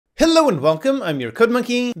Hello and welcome, I'm your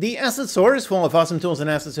CodeMonkey. The asset store is full of awesome tools and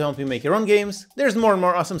assets to help you make your own games. There's more and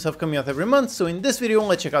more awesome stuff coming out every month, so in this video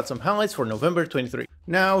let's check out some highlights for November 23.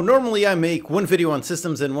 Now, normally I make one video on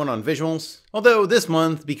systems and one on visuals, although this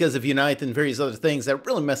month, because of Unite and various other things that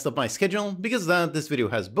really messed up my schedule, because of that, this video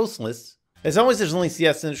has both lists. As always, there's links to the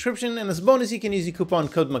assets in the description, and as a bonus you can use the coupon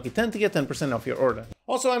CodeMonkey10 to get 10% off your order.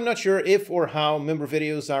 Also, I'm not sure if or how member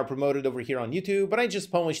videos are promoted over here on YouTube, but I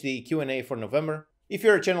just published the Q&A for November. If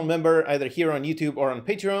you're a channel member, either here on YouTube or on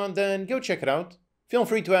Patreon, then go check it out. Feel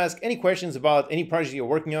free to ask any questions about any project you're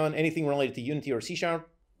working on, anything related to Unity or C#.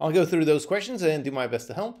 I'll go through those questions and do my best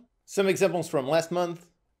to help. Some examples from last month.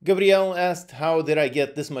 Gabriel asked, how did I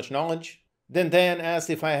get this much knowledge? Then Dan asked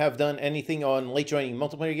if I have done anything on late joining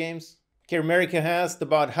multiplayer games. America asked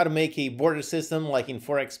about how to make a border system like in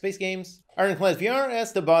 4X space games. Ironclad VR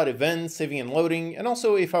asked about events, saving and loading, and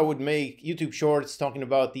also if I would make YouTube shorts talking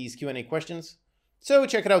about these Q&A questions. So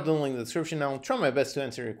check it out, the link in the description. I'll try my best to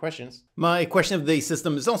answer your questions. My question of the day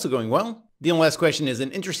system is also going well. The last question is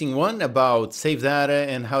an interesting one about save data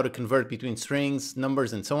and how to convert between strings,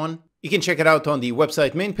 numbers, and so on. You can check it out on the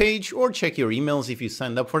website main page or check your emails if you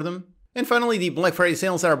signed up for them. And finally, the Black Friday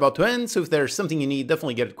sales are about to end, so if there's something you need,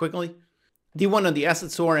 definitely get it quickly. The one on the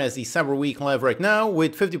asset store has the Cyber Week live right now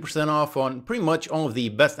with 50% off on pretty much all of the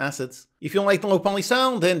best assets. If you like the low poly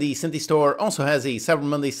style, then the Cinti store also has a Cyber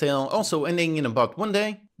Monday sale, also ending in about 1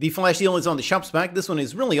 day. The flash deal is on the shop spec. This one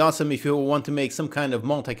is really awesome if you want to make some kind of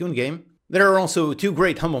mall tycoon game. There are also 2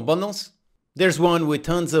 great Humble bundles. There's one with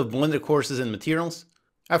tons of Blender courses and materials.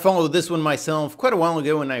 I followed this one myself quite a while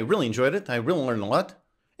ago and I really enjoyed it. I really learned a lot.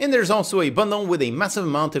 And there's also a bundle with a massive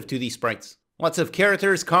amount of 2D sprites. Lots of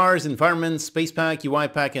characters, cars, environments, space pack, UI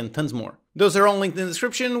pack, and tons more. Those are all linked in the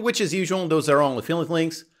description, which as usual, those are all affiliate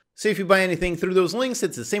links. So if you buy anything through those links,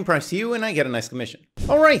 it's the same price to you and I get a nice commission.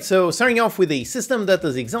 Alright, so starting off with a system that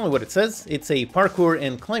does exactly what it says. It's a parkour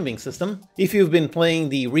and climbing system. If you've been playing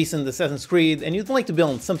the recent Assassin's Creed and you'd like to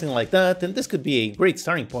build something like that, then this could be a great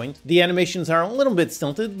starting point. The animations are a little bit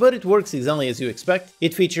stilted, but it works exactly as you expect.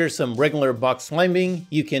 It features some regular box climbing,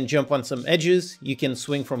 you can jump on some edges, you can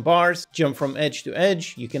swing from bars, jump from edge to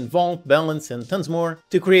edge, you can vault, balance, and tons more.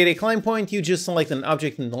 To create a climb point, you just select an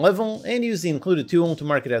object in the level and use the included tool to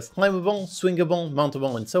mark it as climbable, swingable,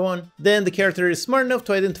 mountable, and so on. Then the character is smart enough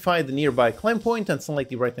to identify the nearby climb point and select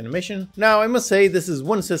the right animation. Now, I must say, this is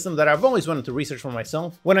one system that I've always wanted to research for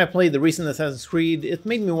myself. When I played the recent Assassin's Creed, it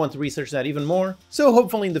made me want to research that even more, so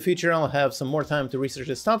hopefully in the future I'll have some more time to research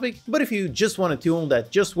this topic, but if you just want a tool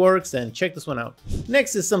that just works, then check this one out.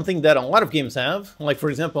 Next is something that a lot of games have, like for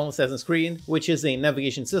example Assassin's Creed, which is a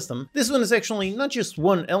navigation system. This one is actually not just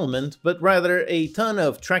one element, but rather a ton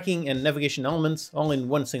of tracking and navigation elements all in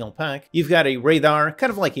one single pack. You've got a radar, kind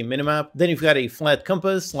of like a minimap, then you've got a flat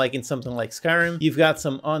compass, like in something like Skyrim. You've got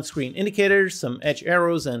some on-screen indicators, some edge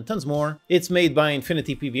arrows, and tons more. It's made by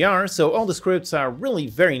Infinity PBR, so all the scripts are really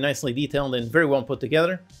very nicely detailed and very well put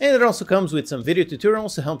together. And it also comes with some video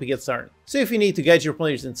tutorials to help you get started. So if you need to guide your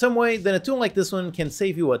players in some way, then a tool like this one can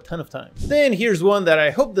save you a ton of time. Then here's one that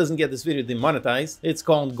I hope doesn't get this video demonetized. It's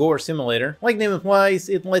called Gore Simulator. Like name implies,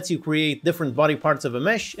 it lets you create different body parts of a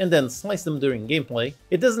mesh and then slice them during gameplay.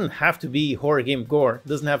 It doesn't have to be horror game gore, it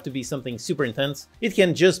doesn't have to be something super intense. It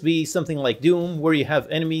can just be something like Doom, where you have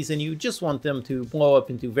enemies and you just want them to blow up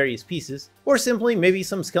into various pieces. Or simply maybe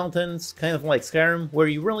some skeletons, kind of like Skyrim, where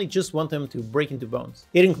you really just want them to break into bones.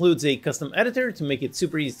 It includes a custom editor to make it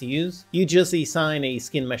super easy to use. You just assign a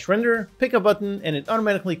skin mesh renderer, pick a button, and it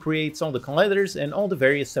automatically creates all the colliders and all the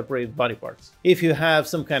various separated body parts. If you have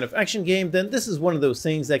some kind of action game, then this is one of those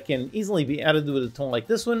things that can easily be added with a tool like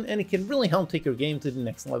this one, and it can really help take your game to the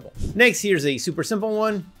next level. Next, here's a super simple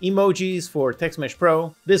one, emojis for TextMesh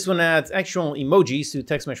Pro. This one adds actual emojis to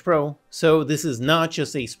TextMesh Pro, so this is not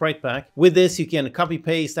just a sprite pack. With this, you can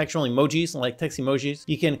copy-paste actual emojis, like text emojis.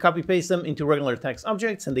 You can copy-paste them into regular text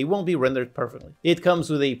objects, and they won't be rendered perfectly. It comes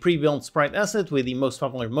with a pre-built sprite asset with the most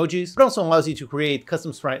popular emojis, but also allows you to create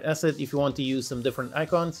custom sprite asset if you want to use some different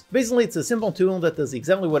icons. Basically, it's a simple tool that does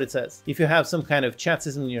exactly what it says. If you have some kind of chat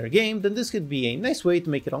system in your game, then this could be a nice way to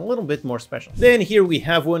make it a little bit more special. Then here we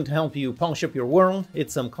have one to help you polish up your world.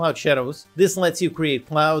 It's some cloud shadows. This lets you create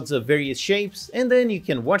clouds of various shapes, and then you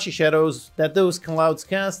can watch the shadows that those clouds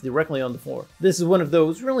cast directly on the floor. This is one of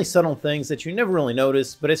those really subtle things that you never really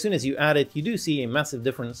notice, but as soon as you add it, you do see a massive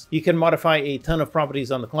difference. You can modify a ton of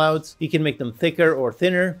properties on the clouds. You can make them thicker or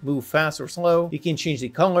thinner, move fast or slow. You can change the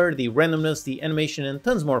color, the randomness, the animation, and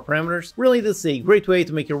tons more parameters. Really, this is a great way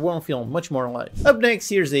to make your world feel much more alive. Up next,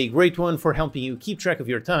 here's a great one for helping you keep track of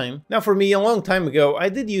your time. Now for me, a long time ago, So I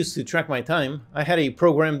did used to track my time. I had a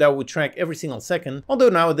program that would track every single second, although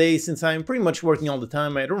nowadays, since I'm pretty much working all the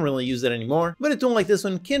time, I don't really use it anymore. But a tool like this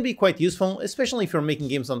one can be quite useful, especially if you're making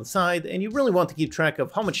games on the side and you really want to keep track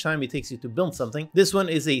of how much time it takes you to build something. This one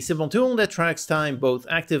is a simple tool that tracks time both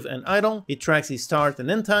active and idle. It tracks the start and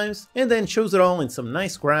end times, and then shows it all in some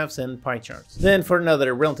nice graphs and pie charts. Then for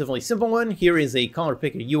another relatively simple one, here is a color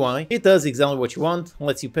picker UI. It does exactly what you want,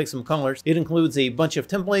 lets you pick some colors. It includes a bunch of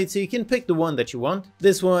templates so you can pick the one that you want.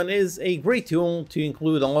 This one is a great tool to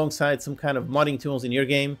include alongside some kind of modding tools in your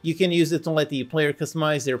game. You can use it to let the player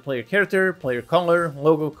customize their player character, player color,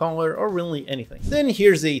 logo color, or really anything. Then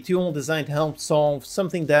here's a tool designed to help solve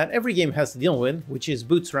something that every game has to deal with, which is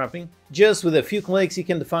bootstrapping. Just with a few clicks, you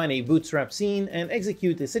can define a bootstrap scene and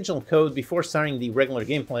execute essential code before starting the regular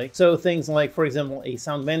gameplay. So things like, for example, a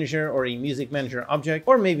sound manager or a music manager object,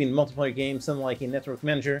 or maybe in multiplayer games, something like a network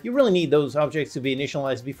manager, you really need those objects to be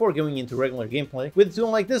initialized before going into regular gameplay. With a tool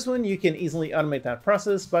like this one, you can easily automate that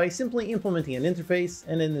process by simply implementing an interface,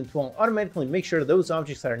 and then it will automatically make sure those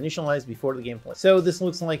objects are initialized before the gameplay. So this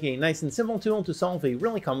looks like a nice and simple tool to solve a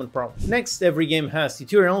really common problem. Next, every game has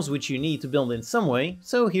tutorials which you need to build in some way,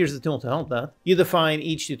 so here's the tool to help that. You define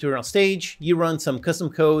each tutorial stage, you run some custom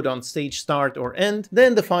code on stage start or end,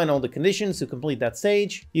 then define all the conditions to complete that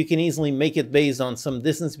stage. You can easily make it based on some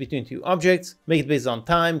distance between two objects, make it based on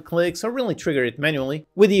time, clicks, or really trigger it manually.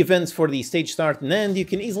 With the events for the stage start and end, you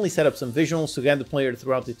can easily set up some visuals to guide the player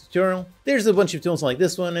throughout the tutorial. There's a bunch of tools like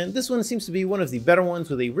this one, and this one seems to be one of the better ones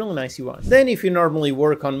with a really nice UI. Then if you normally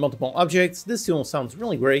work on multiple objects, this tool sounds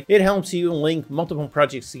really great. It helps you link multiple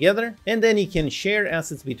projects together, and then you can share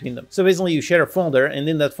assets between them. So basically you share a folder, and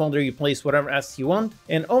in that folder you place whatever assets you want,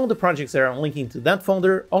 and all the projects that are linking to that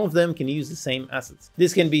folder, all of them can use the same assets.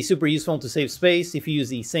 This can be super useful to save space if you use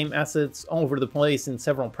the same assets all over the place in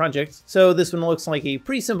several projects. So this one looks like a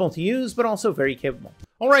pretty simple to use, but also very capable.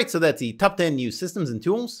 Alright, so that's the top 10 new systems and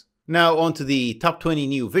tools. Now on to the top 20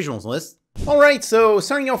 new visuals list. Alright, so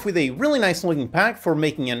starting off with a really nice looking pack for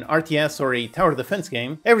making an RTS or a tower defense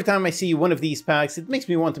game. Every time I see one of these packs, it makes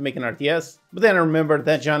me want to make an RTS, but then I remember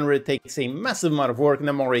that genre takes a massive amount of work and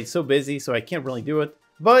I'm already so busy, so I can't really do it.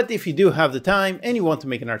 But if you do have the time and you want to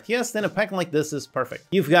make an RTS, then a pack like this is perfect.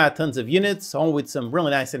 You've got tons of units, all with some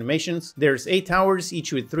really nice animations. There's 8 towers,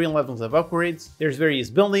 each with 3 levels of upgrades. There's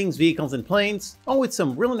various buildings, vehicles, and planes, all with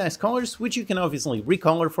some really nice colors, which you can obviously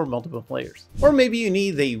recolor for multiple players. Or maybe you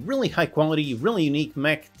need a really high quality, really unique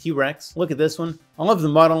mech T-Rex. Look at this one. I love the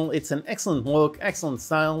model, it's an excellent look, excellent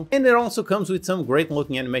style, and it also comes with some great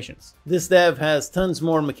looking animations. This dev has tons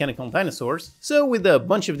more mechanical dinosaurs, so with a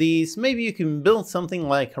bunch of these, maybe you can build something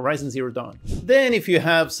like Horizon Zero Dawn. Then if you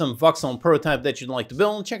have some voxel prototype that you'd like to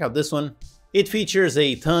build, check out this one. It features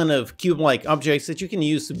a ton of cube-like objects that you can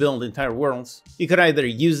use to build entire worlds. You could either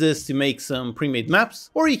use this to make some pre-made maps,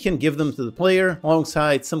 or you can give them to the player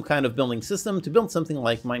alongside some kind of building system to build something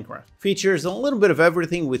like Minecraft. Features a little bit of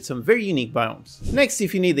everything with some very unique biomes. Next,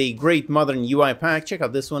 if you need a great modern UI pack, check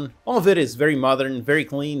out this one. All of it is very modern, very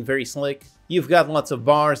clean, very slick. You've got lots of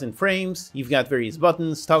bars and frames, you've got various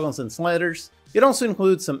buttons, toggles, and sliders. It also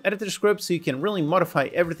includes some editor scripts so you can really modify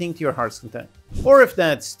everything to your heart's content. Or if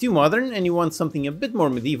that's too modern and you want something a bit more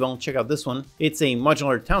medieval, check out this one. It's a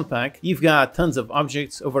modular town pack. You've got tons of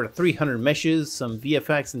objects, over 300 meshes, some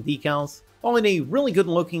VFX and decals, all in a really good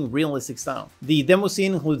looking realistic style. The demo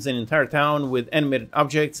scene includes an entire town with animated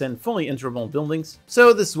objects and fully enterable buildings.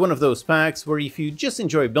 So this is one of those packs where if you just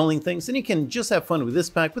enjoy building things, then you can just have fun with this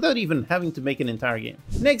pack without even having to make an entire game.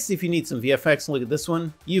 Next, if you need some VFX, look at this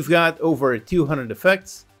one. You've got over 200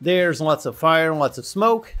 effects. There's lots of fire, lots of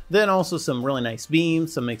smoke, then also some really nice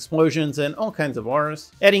beams, some explosions, and all kinds of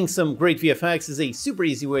auras. Adding some great VFX is a super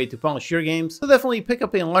easy way to polish your games, so definitely pick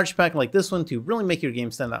up a large pack like this one to really make your game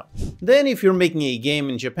stand out. Then if you're making a game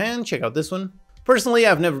in Japan, check out this one. Personally,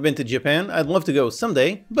 I've never been to Japan. I'd love to go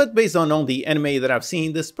someday, but based on all the anime that I've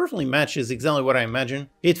seen, this perfectly matches exactly what I imagine.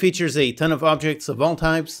 It features a ton of objects of all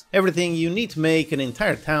types, everything you need to make an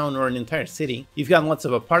entire town or an entire city. You've got lots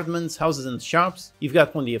of apartments, houses, and shops. You've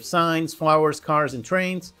got plenty of signs, flowers, cars, and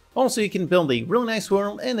trains. Also, you can build a really nice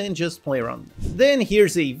world and then just play around. Then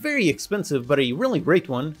here's a very expensive but a really great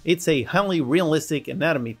one. It's a highly realistic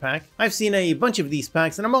anatomy pack. I've seen a bunch of these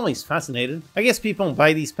packs and I'm always fascinated. I guess people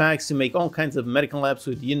buy these packs to make all kinds of medical apps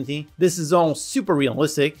with Unity. This is all super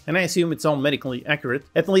realistic and I assume it's all medically accurate.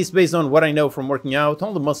 At least based on what I know from working out,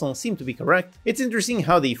 all the muscles seem to be correct. It's interesting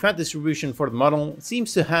how the fat distribution for the model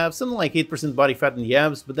seems to have something like 8% body fat in the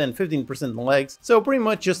abs but then 15% in the legs. So pretty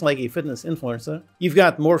much just like a fitness influencer. You've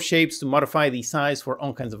got more of shapes to modify the size for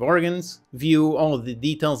all kinds of organs, view all of the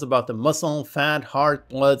details about the muscle, fat, heart,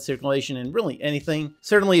 blood, circulation, and really anything.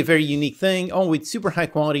 Certainly a very unique thing, all with super high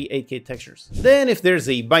quality 8K textures. Then if there's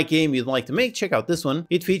a bike game you'd like to make, check out this one.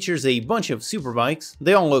 It features a bunch of super bikes.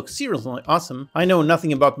 They all look seriously awesome. I know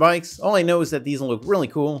nothing about bikes, all I know is that these look really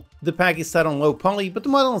cool. The pack is set on low poly, but the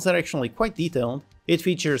models are actually quite detailed. It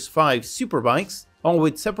features 5 super bikes, all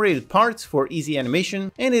with separated parts for easy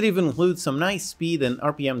animation, and it even includes some nice speed and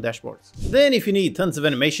RPM dashboards. Then if you need tons of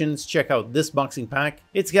animations, check out this boxing pack.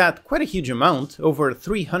 It's got quite a huge amount, over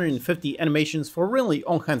 350 animations for really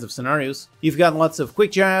all kinds of scenarios. You've got lots of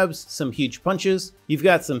quick jabs, some huge punches, you've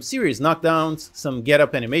got some serious knockdowns, some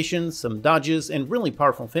get-up animations, some dodges, and really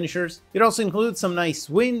powerful finishers. It also includes some nice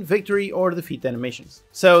win, victory, or defeat animations.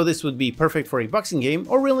 So this would be perfect for a boxing game,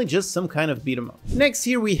 or really just some kind of beat 'em up. Next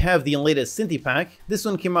here we have the latest Cinti pack. This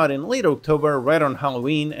one came out in late October, right on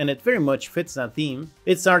Halloween, and it very much fits that theme.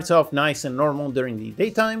 It starts off nice and normal during the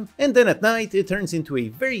daytime, and then at night it turns into a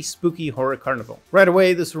very spooky horror carnival. Right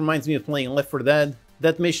away, this reminds me of playing Left 4 Dead.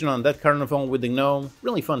 That mission on that carnival with the gnome,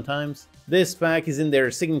 really fun times. This pack is in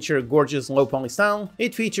their signature gorgeous low poly style.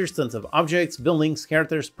 It features tons of objects, buildings,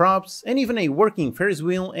 characters, props, and even a working Ferris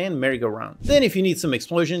wheel and merry-go-round. Then if you need some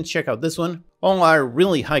explosions, check out this one. All are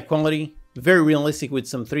really high quality, very realistic with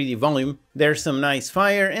some 3D volume. There's some nice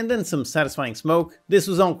fire and then some satisfying smoke. This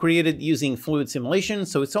was all created using fluid simulation,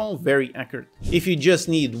 so it's all very accurate. If you just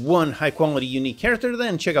need one high quality unique character,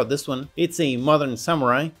 then check out this one. It's a modern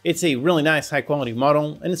samurai. It's a really nice high quality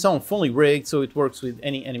model, and it's all fully rigged so it works with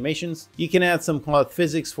any animations. You can add some cloth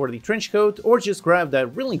physics for the trench coat, or just grab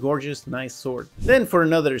that really gorgeous nice sword. Then for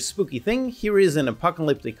another spooky thing, here is an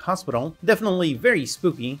apocalyptic hospital. Definitely very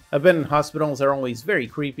spooky. Abandoned hospitals are always very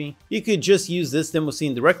creepy. You could just use this demo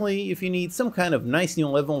scene directly if you need some kind of nice new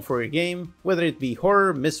level for your game, whether it be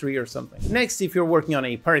horror, mystery, or something. Next, if you're working on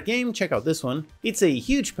a pirate game, check out this one. It's a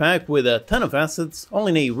huge pack with a ton of assets, all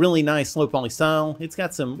in a really nice low poly style. It's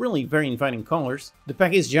got some really very inviting colors. The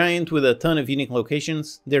pack is giant with a ton of unique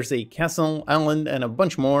locations. There's a castle, island, and a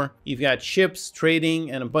bunch more. You've got ships,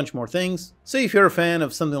 trading, and a bunch more things. So if you're a fan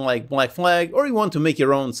of something like Black Flag, or you want to make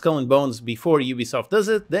your own Skull and Bones before Ubisoft does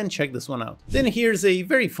it, then check this one out. Then here's a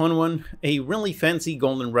very fun one, a really fancy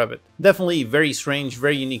golden rabbit. Definitely very strange,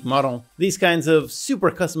 very unique model. These kinds of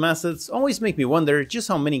super custom assets always make me wonder just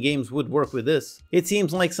how many games would work with this. It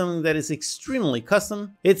seems like something that is extremely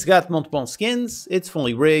custom. It's got multiple skins, it's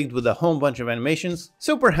fully rigged with a whole bunch of animations,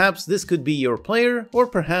 so perhaps this could be your player, or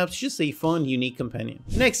perhaps just a fun, unique companion.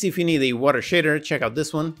 Next, if you need a water shader, check out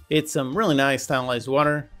this one. It's some really nice stylized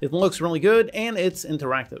water. It looks really good and it's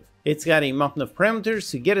interactive. It's got a mountain of parameters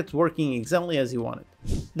to get it working exactly as you want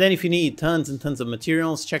it. Then if you need tons and tons of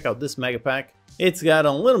materials, check out this mega pack. It's got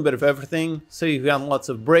a little bit of everything, so you've got lots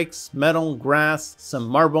of bricks, metal, grass, some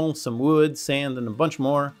marble, some wood, sand, and a bunch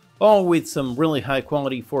more, all with some really high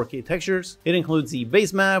quality 4K textures. It includes the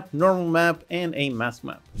base map, normal map, and a mask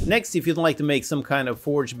map. Next, if you'd like to make some kind of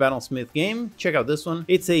Forge Battlesmith game, check out this one.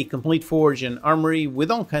 It's a complete forge and armory with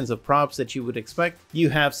all kinds of props that you would expect. You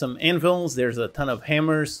have some anvils, there's a ton of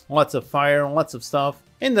hammers, lots of fire, lots of stuff.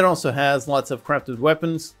 And it also has lots of crafted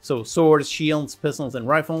weapons, so swords, shields, pistols, and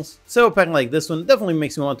rifles. So a pack like this one definitely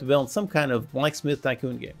makes me want to build some kind of blacksmith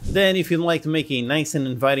tycoon game. Then if you'd like to make a nice and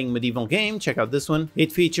inviting medieval game, check out this one.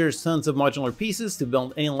 It features tons of modular pieces to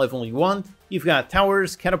build any level you want. You've got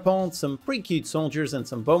towers, catapults, some pretty cute soldiers, and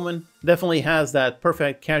some bowmen. Definitely has that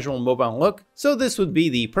perfect casual mobile look, so this would be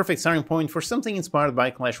the perfect starting point for something inspired by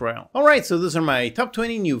Clash Royale. Alright, so those are my top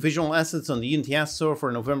 20 new visual assets on the Unity Asset Store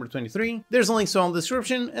for November 23. There's a link to all in the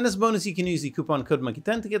description, and as a bonus you can use the coupon code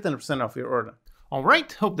Monkey10 to get 10% off your order.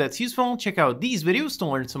 Alright, hope that's useful. Check out these videos to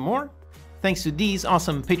learn some more. Thanks to these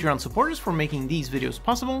awesome Patreon supporters for making these videos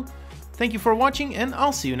possible. Thank you for watching, and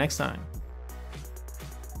I'll see you next time.